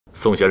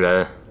宋玄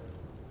仁，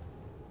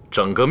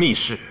整个密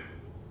室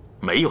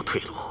没有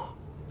退路，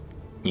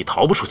你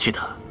逃不出去的。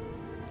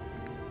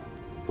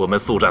我们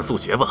速战速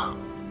决吧。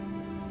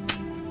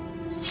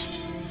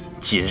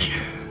今日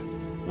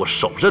我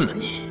手刃了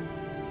你，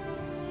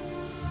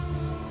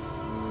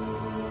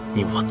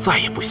我再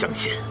也不相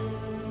信，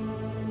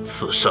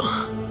此生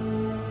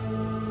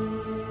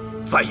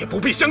再也不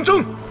必相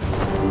争。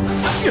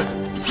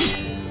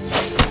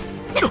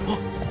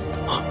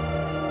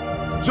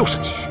又是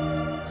你，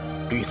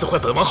屡次坏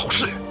本王好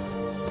事。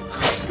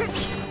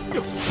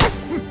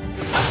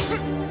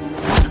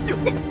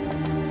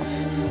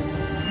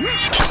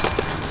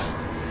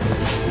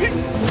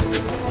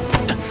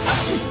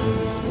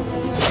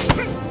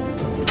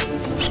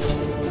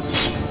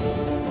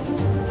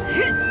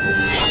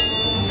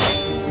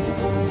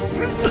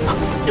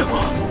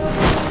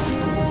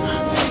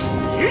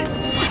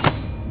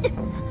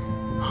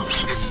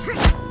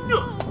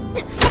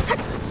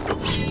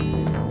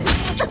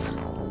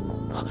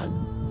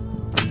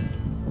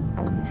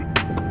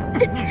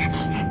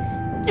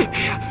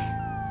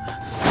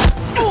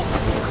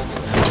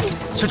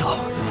师长，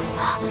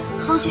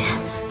王爵，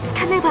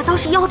看那把刀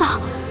是妖刀。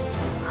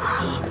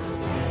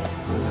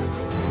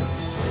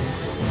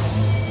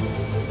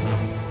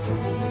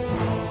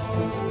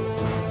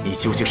你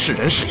究竟是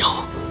人是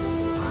妖？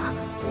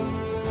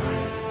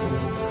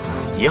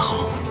也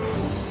好，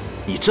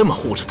你这么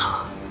护着他，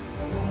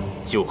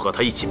就和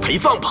他一起陪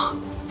葬吧，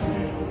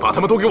把他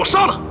们都给我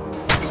杀了！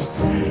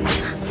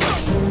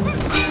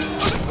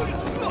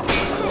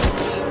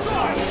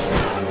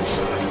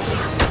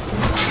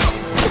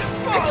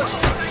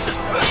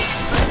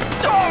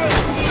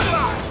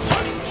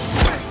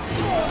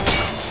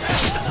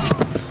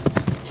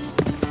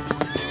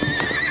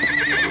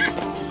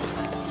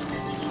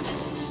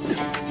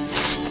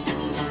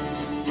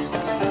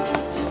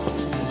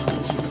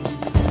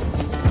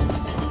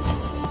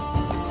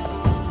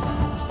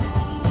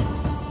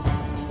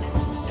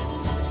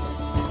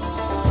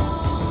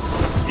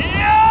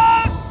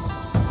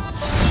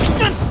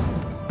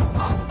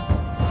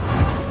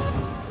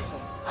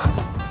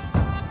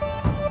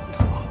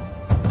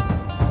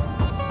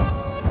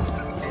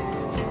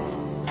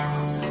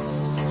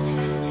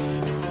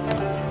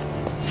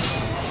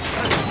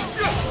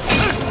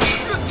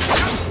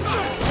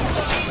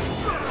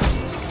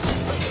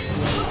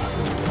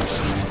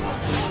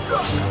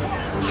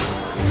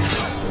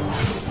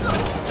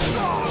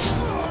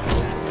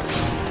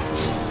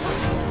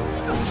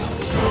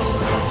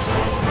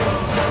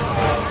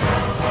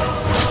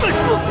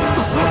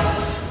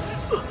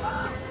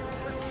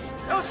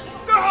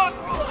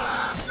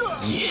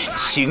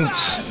青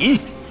体，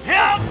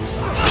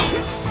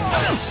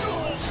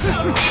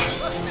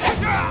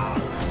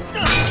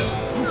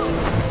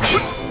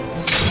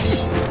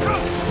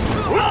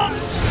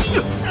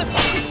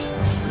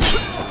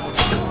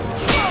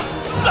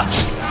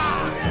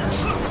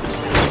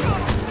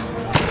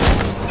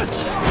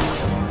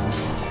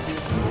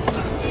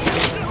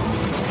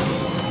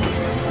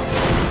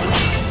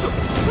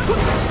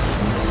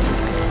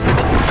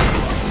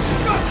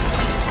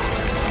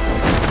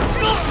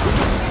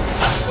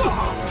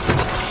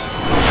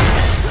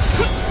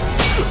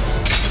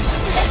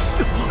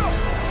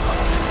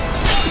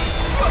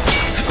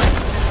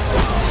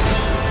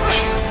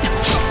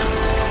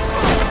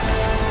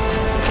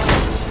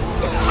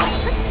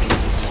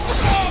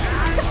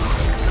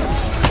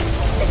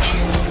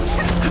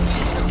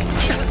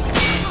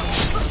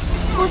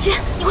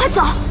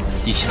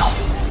一起走。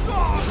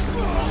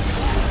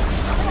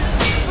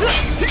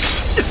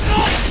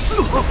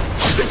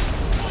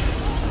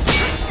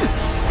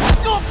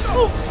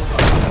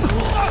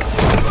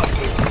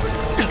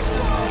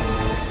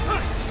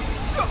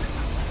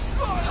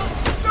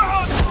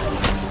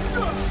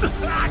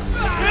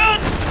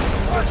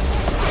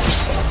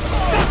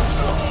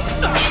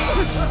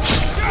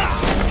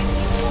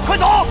快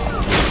走！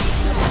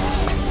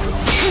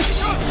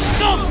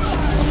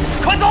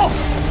快走！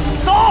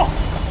走！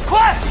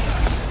快！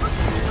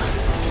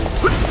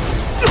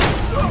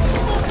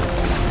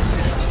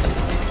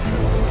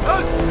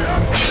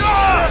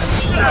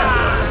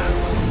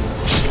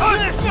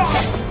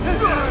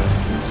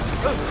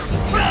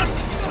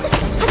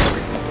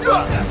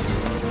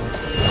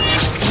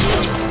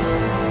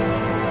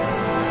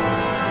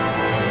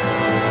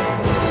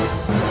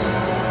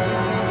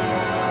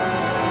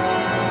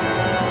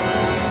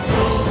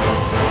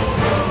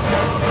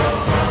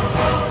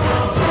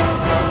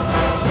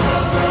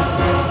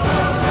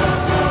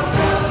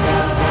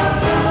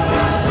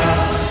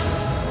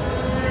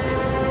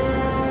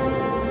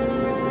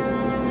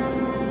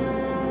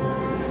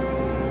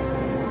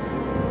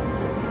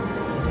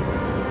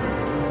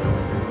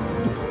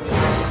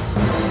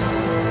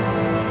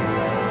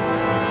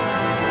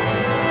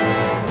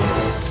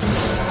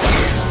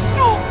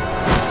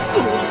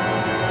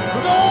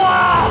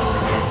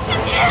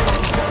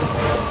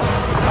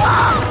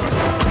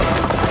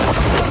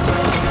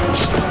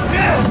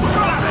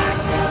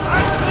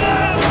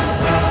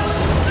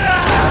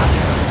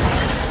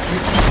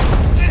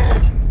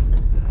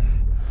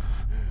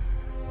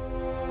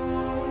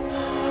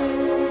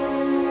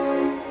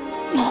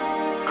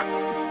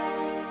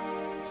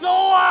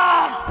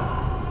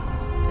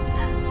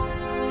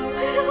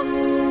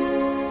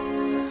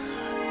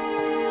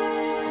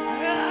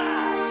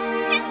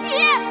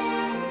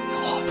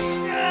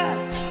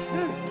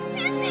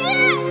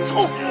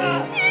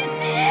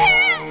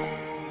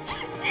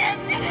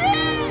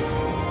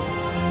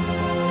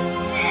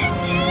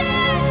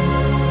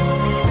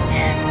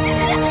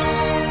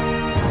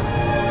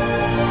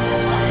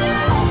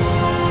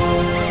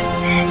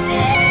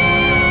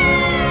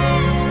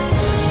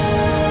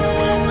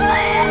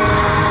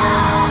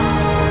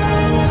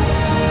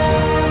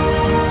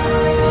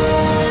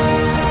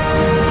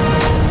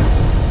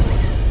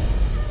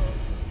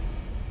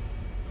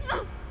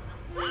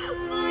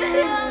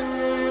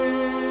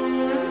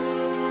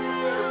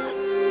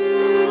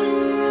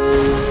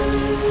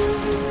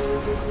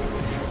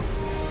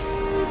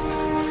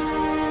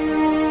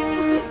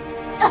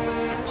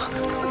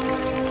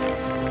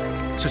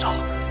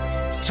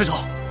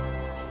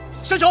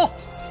小九，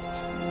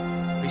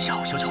别吓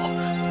我，小九，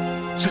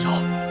小九，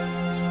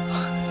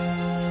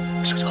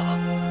小九。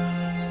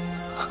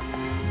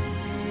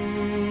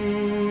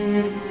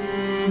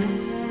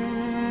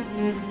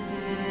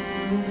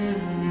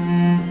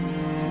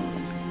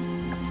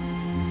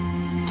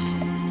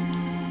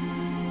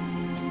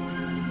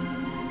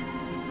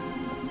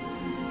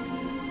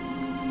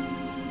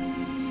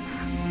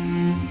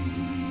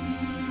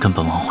跟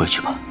本王回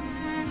去吧。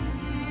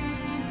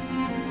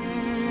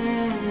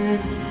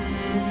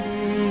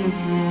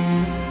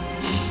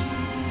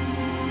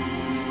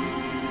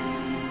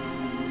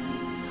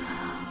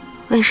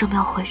为什么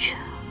要回去？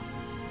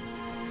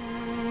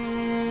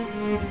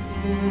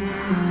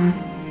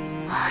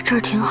这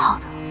儿挺好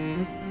的，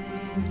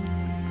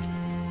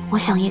我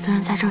想一个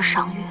人在这儿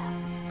赏月，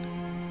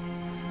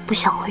不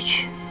想回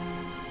去。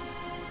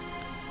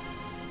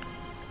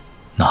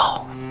那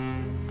好，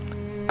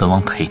本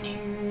王陪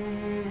你。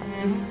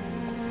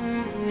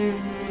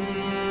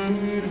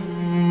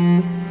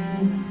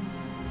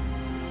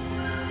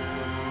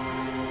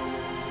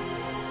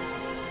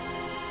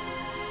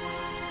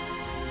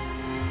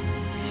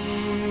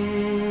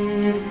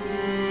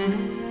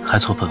还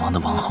做本王的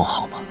王后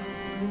好吗？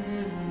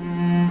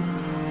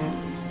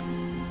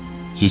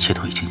一切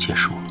都已经结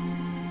束了，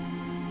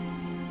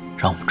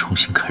让我们重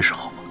新开始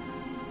好吗？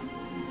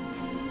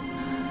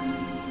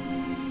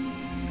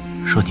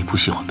说你不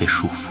喜欢被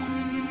束缚，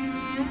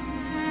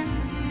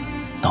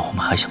那我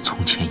们还像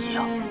从前一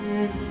样，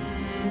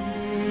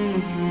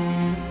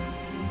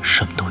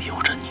什么都由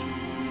着你，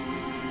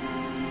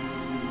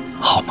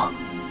好吗？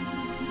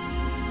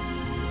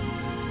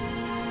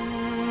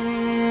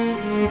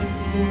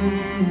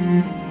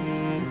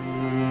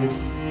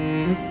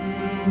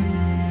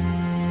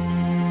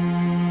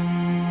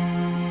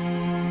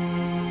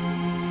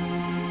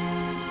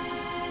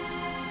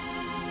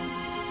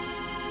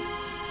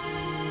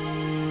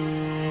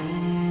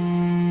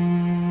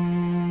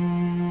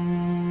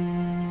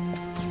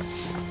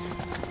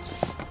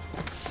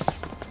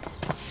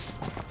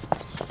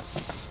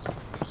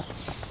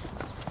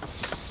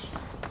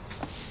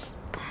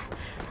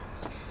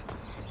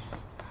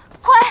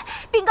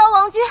禀告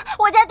王君，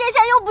我家殿下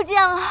又不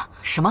见了。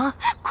什么？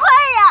快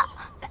呀！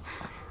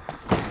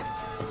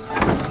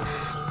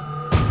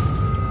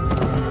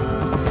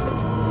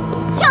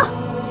跳！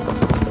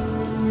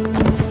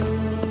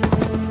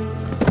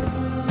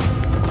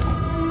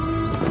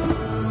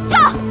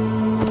跳！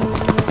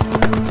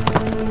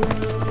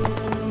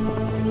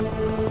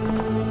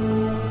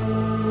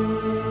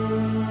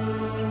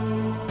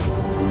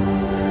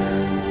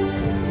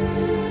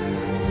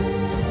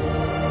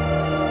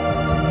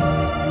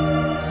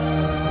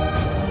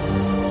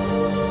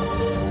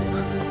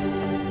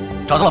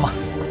找到了吗？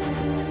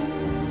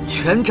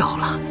全找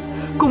了，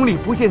宫里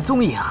不见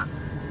踪影。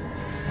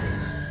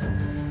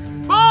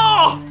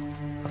报！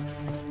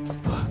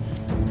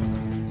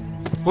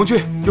王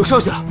君，有消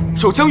息了，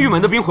守江玉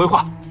门的兵回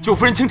话，九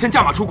夫人清晨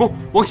驾马出宫，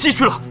往西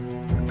去了。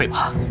备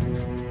马，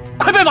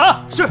快备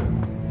马！是。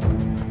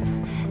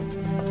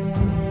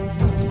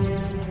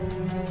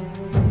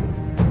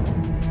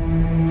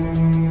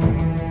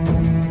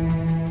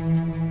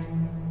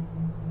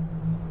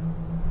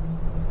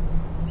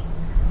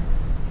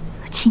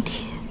今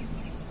天，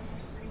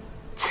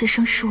此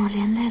生是我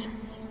连累了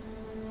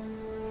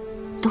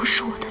你，都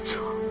是我的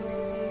错。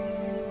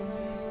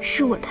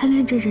是我贪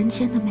恋着人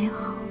间的美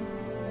好，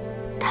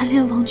贪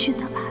恋王君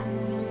的爱，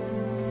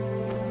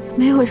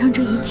没有让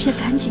这一切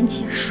赶紧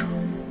结束。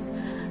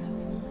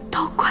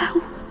都怪我。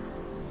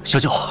小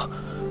九，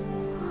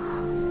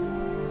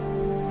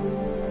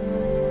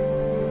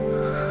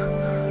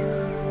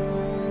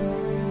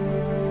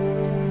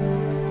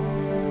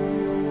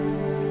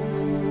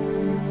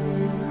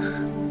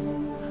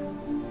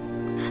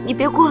你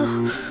别过来。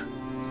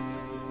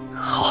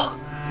好，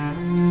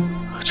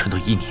全都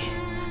依你。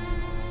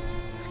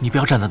你不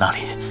要站在那里，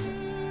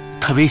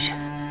太危险。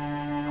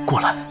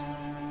过来，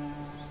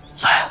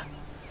来。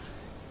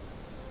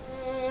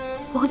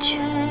王君，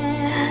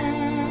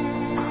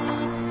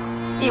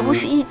你不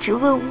是一直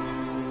问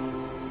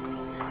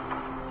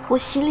我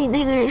心里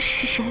那个人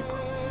是谁吗？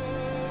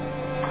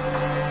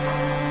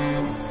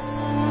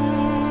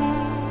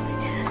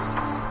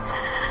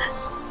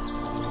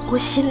我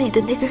心里的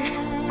那个人，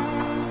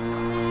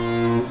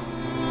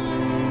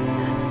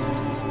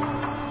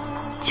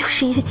就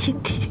是叶青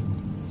提。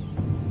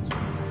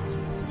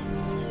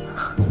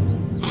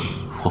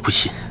我不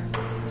信，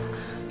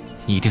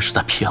你一定是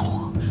在骗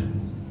我。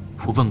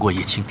我问过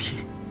叶青提，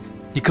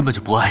你根本就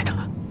不爱他。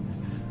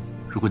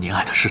如果你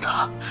爱的是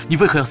他，你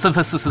为何要三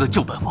番四次的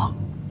救本王？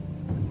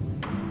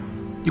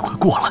你快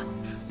过来，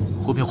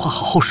我们有话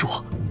好好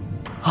说，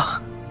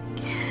啊！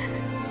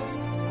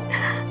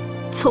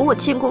从我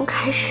进宫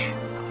开始，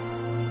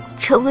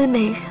成为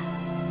美人，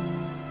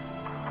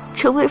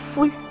成为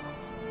夫人，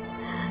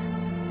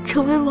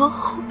成为王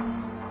后，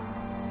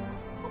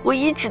我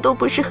一直都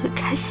不是很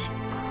开心，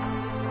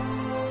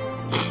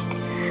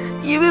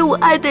因为我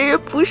爱的人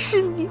不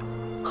是你。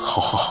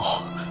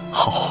好，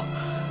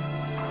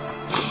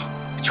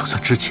就算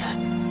之前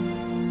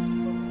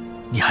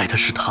你爱的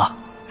是他，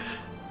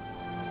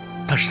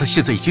但是他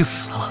现在已经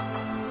死了。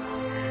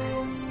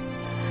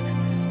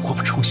我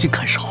们重新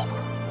开始好吗？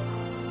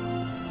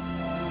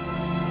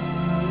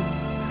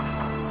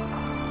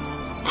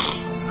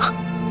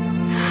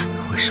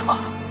为什么？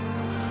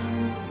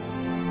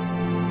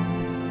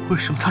为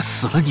什么他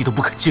死了你都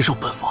不肯接受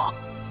本王？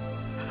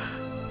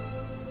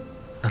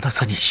难道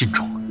在你心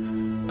中，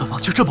本王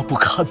就这么不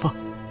堪吗？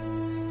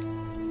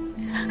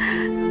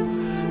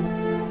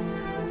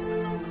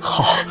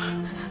好，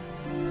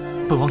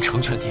本王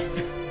成全你，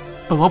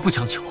本王不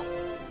强求，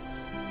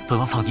本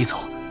王放你走，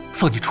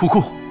放你出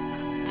宫，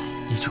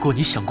你去过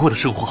你想过的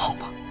生活好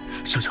吗？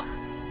小九，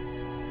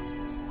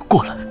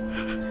过来，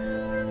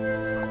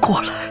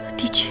过来。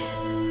的确，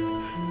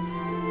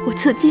我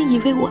曾经以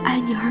为我爱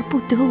你而不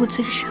得，我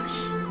最伤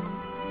心。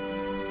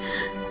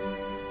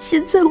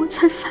现在我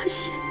才发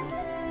现，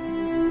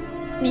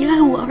你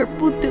爱我而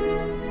不得，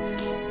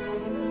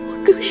我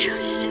更伤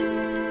心。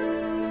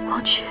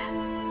王爵，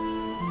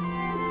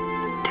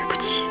对不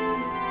起，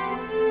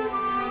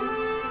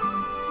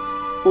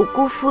我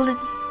辜负了你。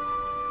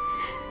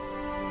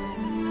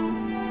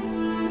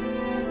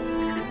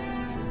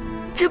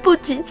这不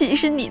仅仅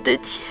是你的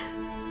钱，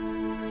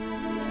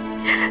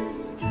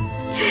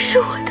也是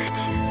我的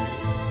钱。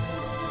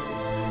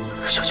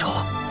小九，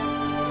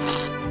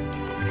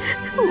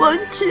王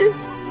爵，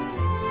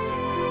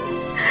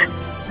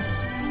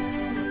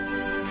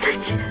再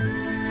见。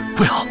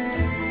不要！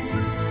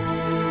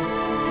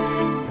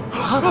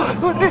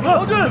王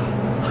俊，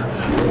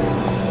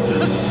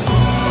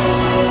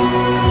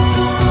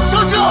小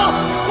九，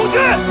王俊，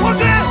王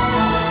俊。